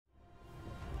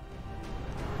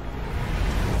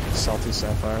salty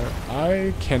sapphire.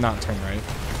 I cannot turn right.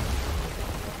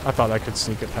 I thought I could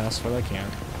sneak it past, but I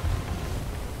can't.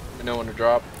 You know when to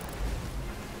drop.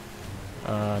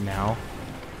 Now.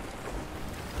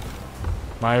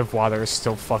 My water is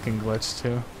still fucking glitched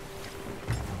too.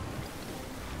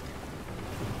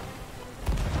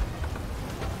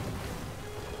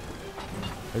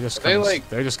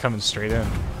 They're just coming straight in.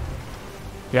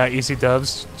 Yeah, easy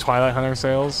dubs, Twilight Hunter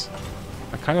sales.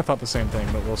 I kind of thought the same thing,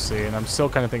 but we'll see. And I'm still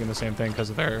kind of thinking the same thing because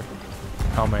of their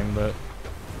helming, but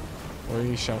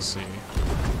we shall see.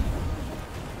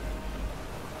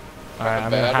 Alright,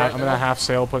 I'm gonna half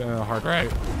sail, put it in a hard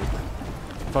right.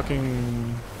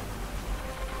 Fucking.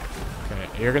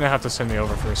 Okay, you're gonna have to send me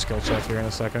over for a skill check here in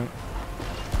a second.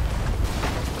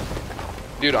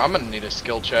 Dude, I'm gonna need a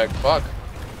skill check. Fuck.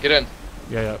 Get in.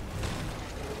 Yeah.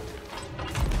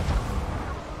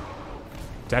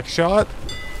 Deck shot?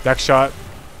 Deck shot.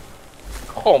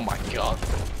 Oh my god.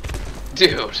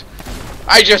 Dude.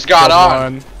 I just got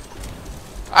on.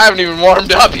 I haven't even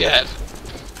warmed up yet.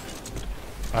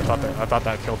 I thought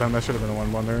that killed him. That should have been a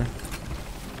 1-1.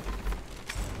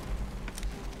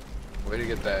 Way to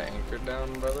get that anchor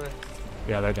down, brother.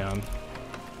 Yeah, they're down.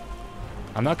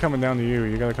 I'm not coming down to you.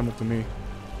 You gotta come up to me.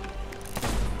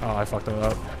 Oh, I fucked it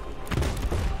up.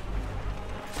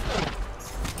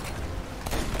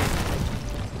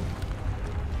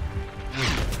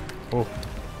 Oh.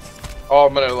 Oh,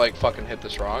 I'm gonna like fucking hit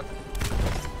this rock.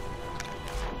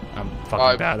 I'm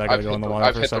fucking bad. I gotta go in the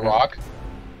water for a second. I've hit the rock.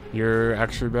 You're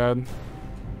actually bad.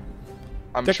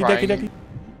 I'm trying.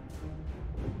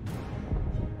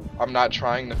 I'm not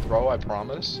trying to throw, I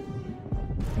promise.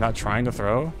 Not trying to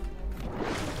throw?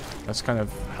 That's kind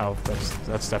of how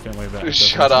that's definitely that.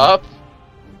 Shut up.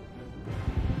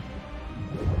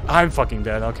 I'm fucking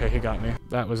dead. Okay, he got me.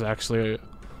 That was actually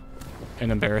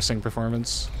an embarrassing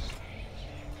performance.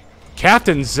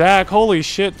 Captain Zach, holy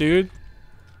shit, dude.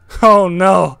 Oh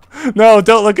no. No,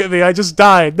 don't look at me. I just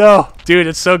died. No. Dude,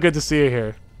 it's so good to see you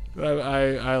here.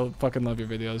 I fucking love your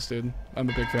videos, dude. I'm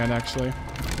a big fan, actually.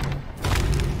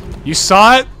 You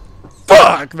saw it?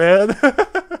 Fuck, man.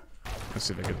 Let's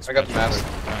see if I get this. I got the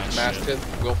masted.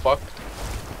 We'll fuck.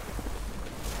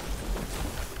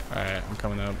 Alright, I'm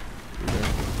coming up.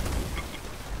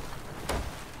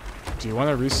 Do you want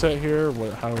to reset here?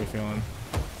 How are we feeling?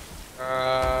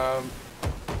 I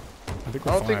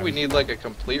don't think we need like a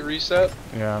complete reset.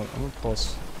 Yeah, I'm gonna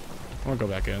pulse. I'm gonna go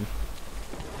back in.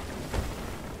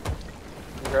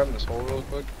 I'm grabbing this hole real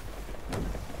quick.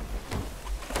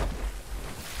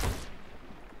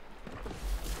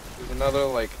 There's another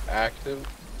like active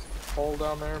hole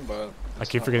down there, but I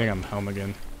keep forgetting I'm home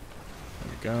again.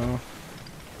 There we go.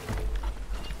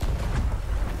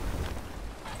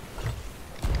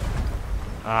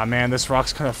 Ah man, this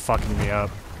rock's kind of fucking me up.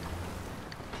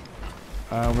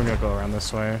 We're gonna go around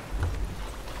this way.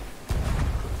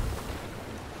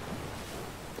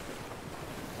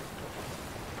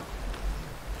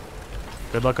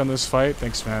 Good luck on this fight.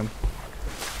 Thanks, man.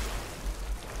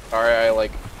 Sorry,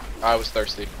 I was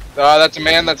thirsty. That's a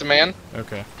man, that's a man.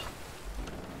 Okay.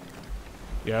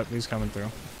 Yep, he's coming through.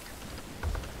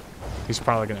 He's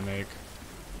probably gonna make.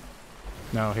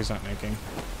 No, he's not making.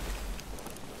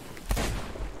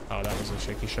 Oh, that was a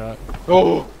shaky shot.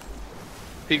 Oh!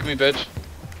 Peek me, bitch.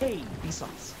 Hey,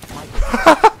 vsauce.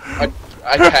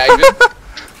 I tagged him.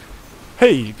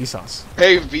 Hey, vsauce.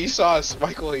 Hey, vsauce.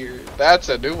 Michael here. That's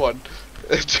a new one.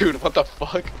 Dude, what the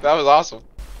fuck? That was awesome.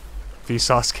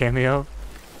 Vsauce cameo.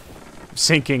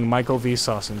 Sinking Michael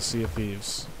Vsauce in Sea of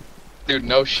Thieves. Dude,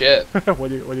 no shit. What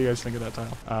do you guys think of that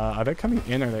title? Are they coming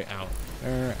in or are they out?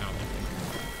 They're out, I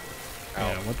think.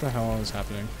 Out. Yeah, what the hell is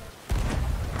happening?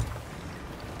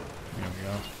 There we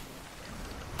go.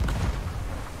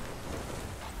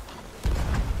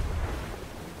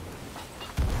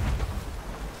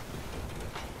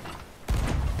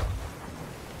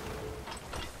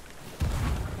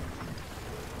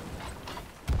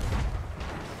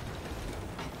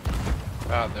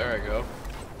 Ah, there I go.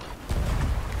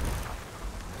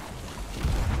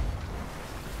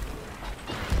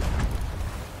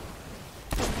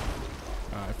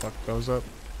 I fucked those up.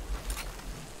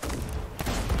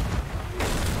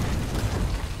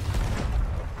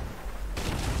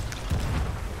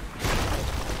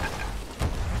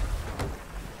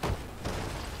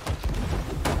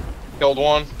 Killed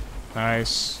one.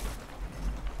 Nice.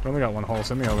 We only got one hole.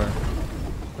 Send me over.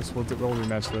 We'll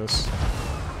rematch this.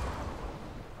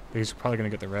 He's probably gonna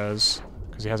get the res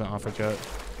because he hasn't offered yet.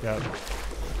 Yep.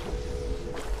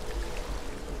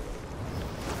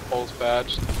 Hole's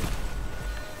badged.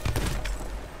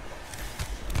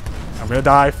 I'm gonna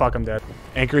die. Fuck, I'm dead.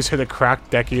 Anchors hit a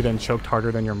cracked decky, then choked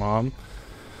harder than your mom.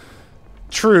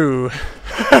 True.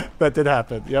 That did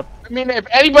happen. Yep. I mean, if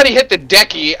anybody hit the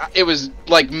decky, it was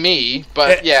like me.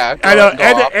 But yeah, I know. go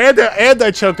off. And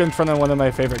I choked in front of one of my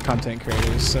favorite content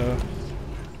creators. So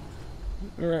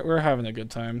we're having a good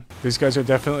time. These guys are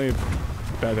definitely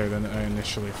better than I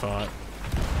initially thought.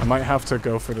 I might have to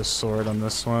go for the sword on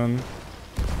this one,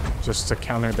 just to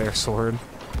counter their sword.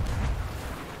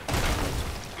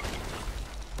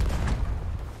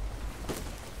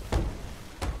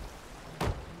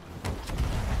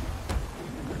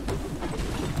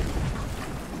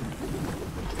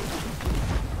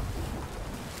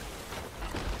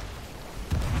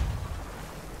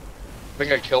 I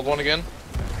think I killed one again.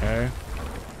 Okay.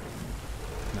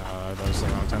 No, that was the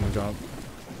wrong time to drop.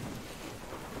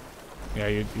 Yeah,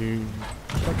 you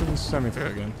fucking send me through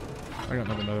again. I got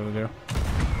nothing better to do.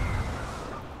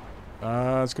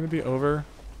 It's gonna be over.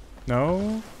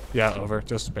 No? Yeah, over.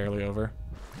 Just barely over.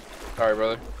 Sorry,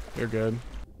 brother. You're good.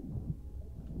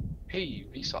 Hey,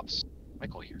 vsauce.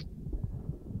 Michael here.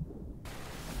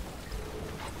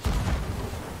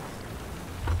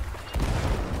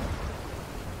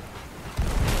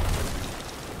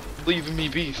 Leaving me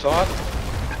be, thought.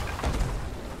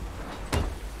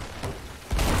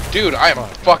 Dude, I am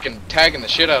fucking tagging the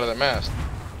shit out of their mast.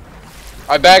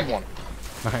 I bagged one.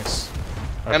 Nice.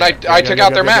 Okay. And I took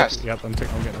out their mast. Yep, I'm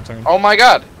getting a turn. Oh my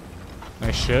god.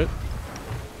 Nice shit.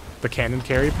 The cannon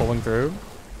carry pulling through.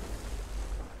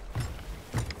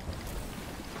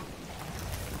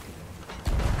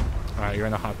 Alright, you're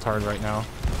in a hot tard right now.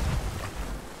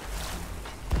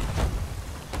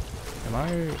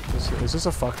 Is this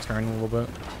a fuck turn a little bit?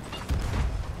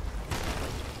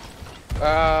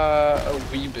 A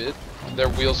wee bit. Their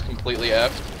wheel's completely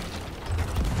effed.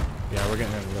 Yeah, we're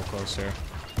getting in real close here.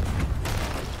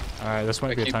 Alright, this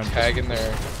might be a time to tagging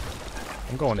their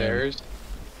I'm going stairs.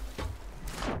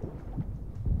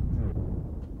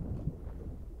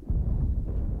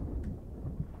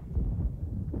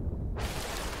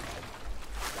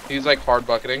 He's like hard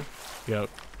bucketing. Yep.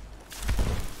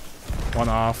 One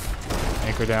off.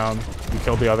 Anchor down. You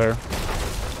killed the other.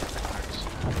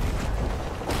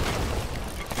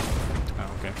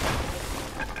 Oh, okay.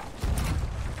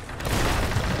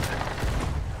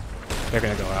 They're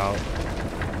gonna go out.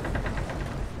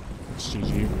 It's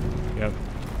GG. Yep.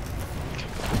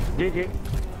 GG.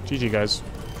 GG, guys.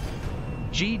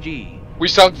 GG. We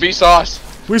sunk vsauce.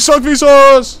 We suck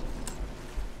vsauce!